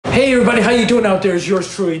Hey everybody, how you doing out there? It's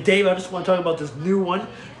yours truly, Dave. I just want to talk about this new one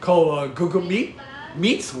called Google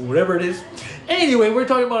Meets, whatever it is. Anyway, we're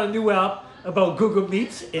talking about a new app about Google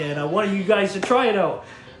Meets, and I want you guys to try it out.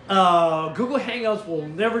 Google Hangouts will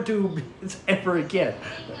never do meetings ever again.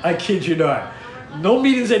 I kid you not. No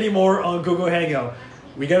meetings anymore on Google Hangout.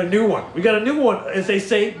 We got a new one. We got a new one, as they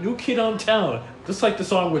say, new kid on town, just like the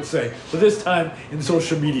song would say, but this time in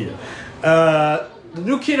social media. The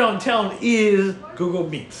new kid on town is Google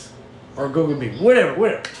Meets or Google Meet,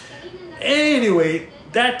 whatever. Anyway,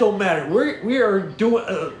 that don't matter. We are doing.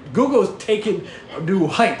 Google's taking new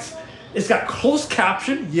heights. It's got closed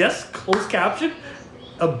caption. Yes, closed caption.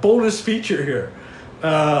 A bonus feature here.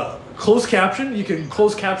 Closed caption. You can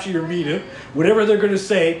close caption your meeting. Whatever they're going to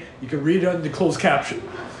say, you can read it on the closed caption.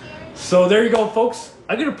 So there you go, folks.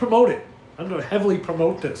 I'm going to promote it. I'm going to heavily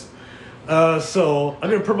promote this. So I'm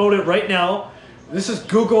going to promote it right now. This is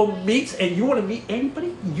Google Meets, and you want to meet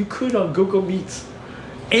anybody? You could on Google Meets.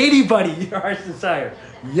 Anybody your heart's desire.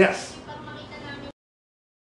 Yes.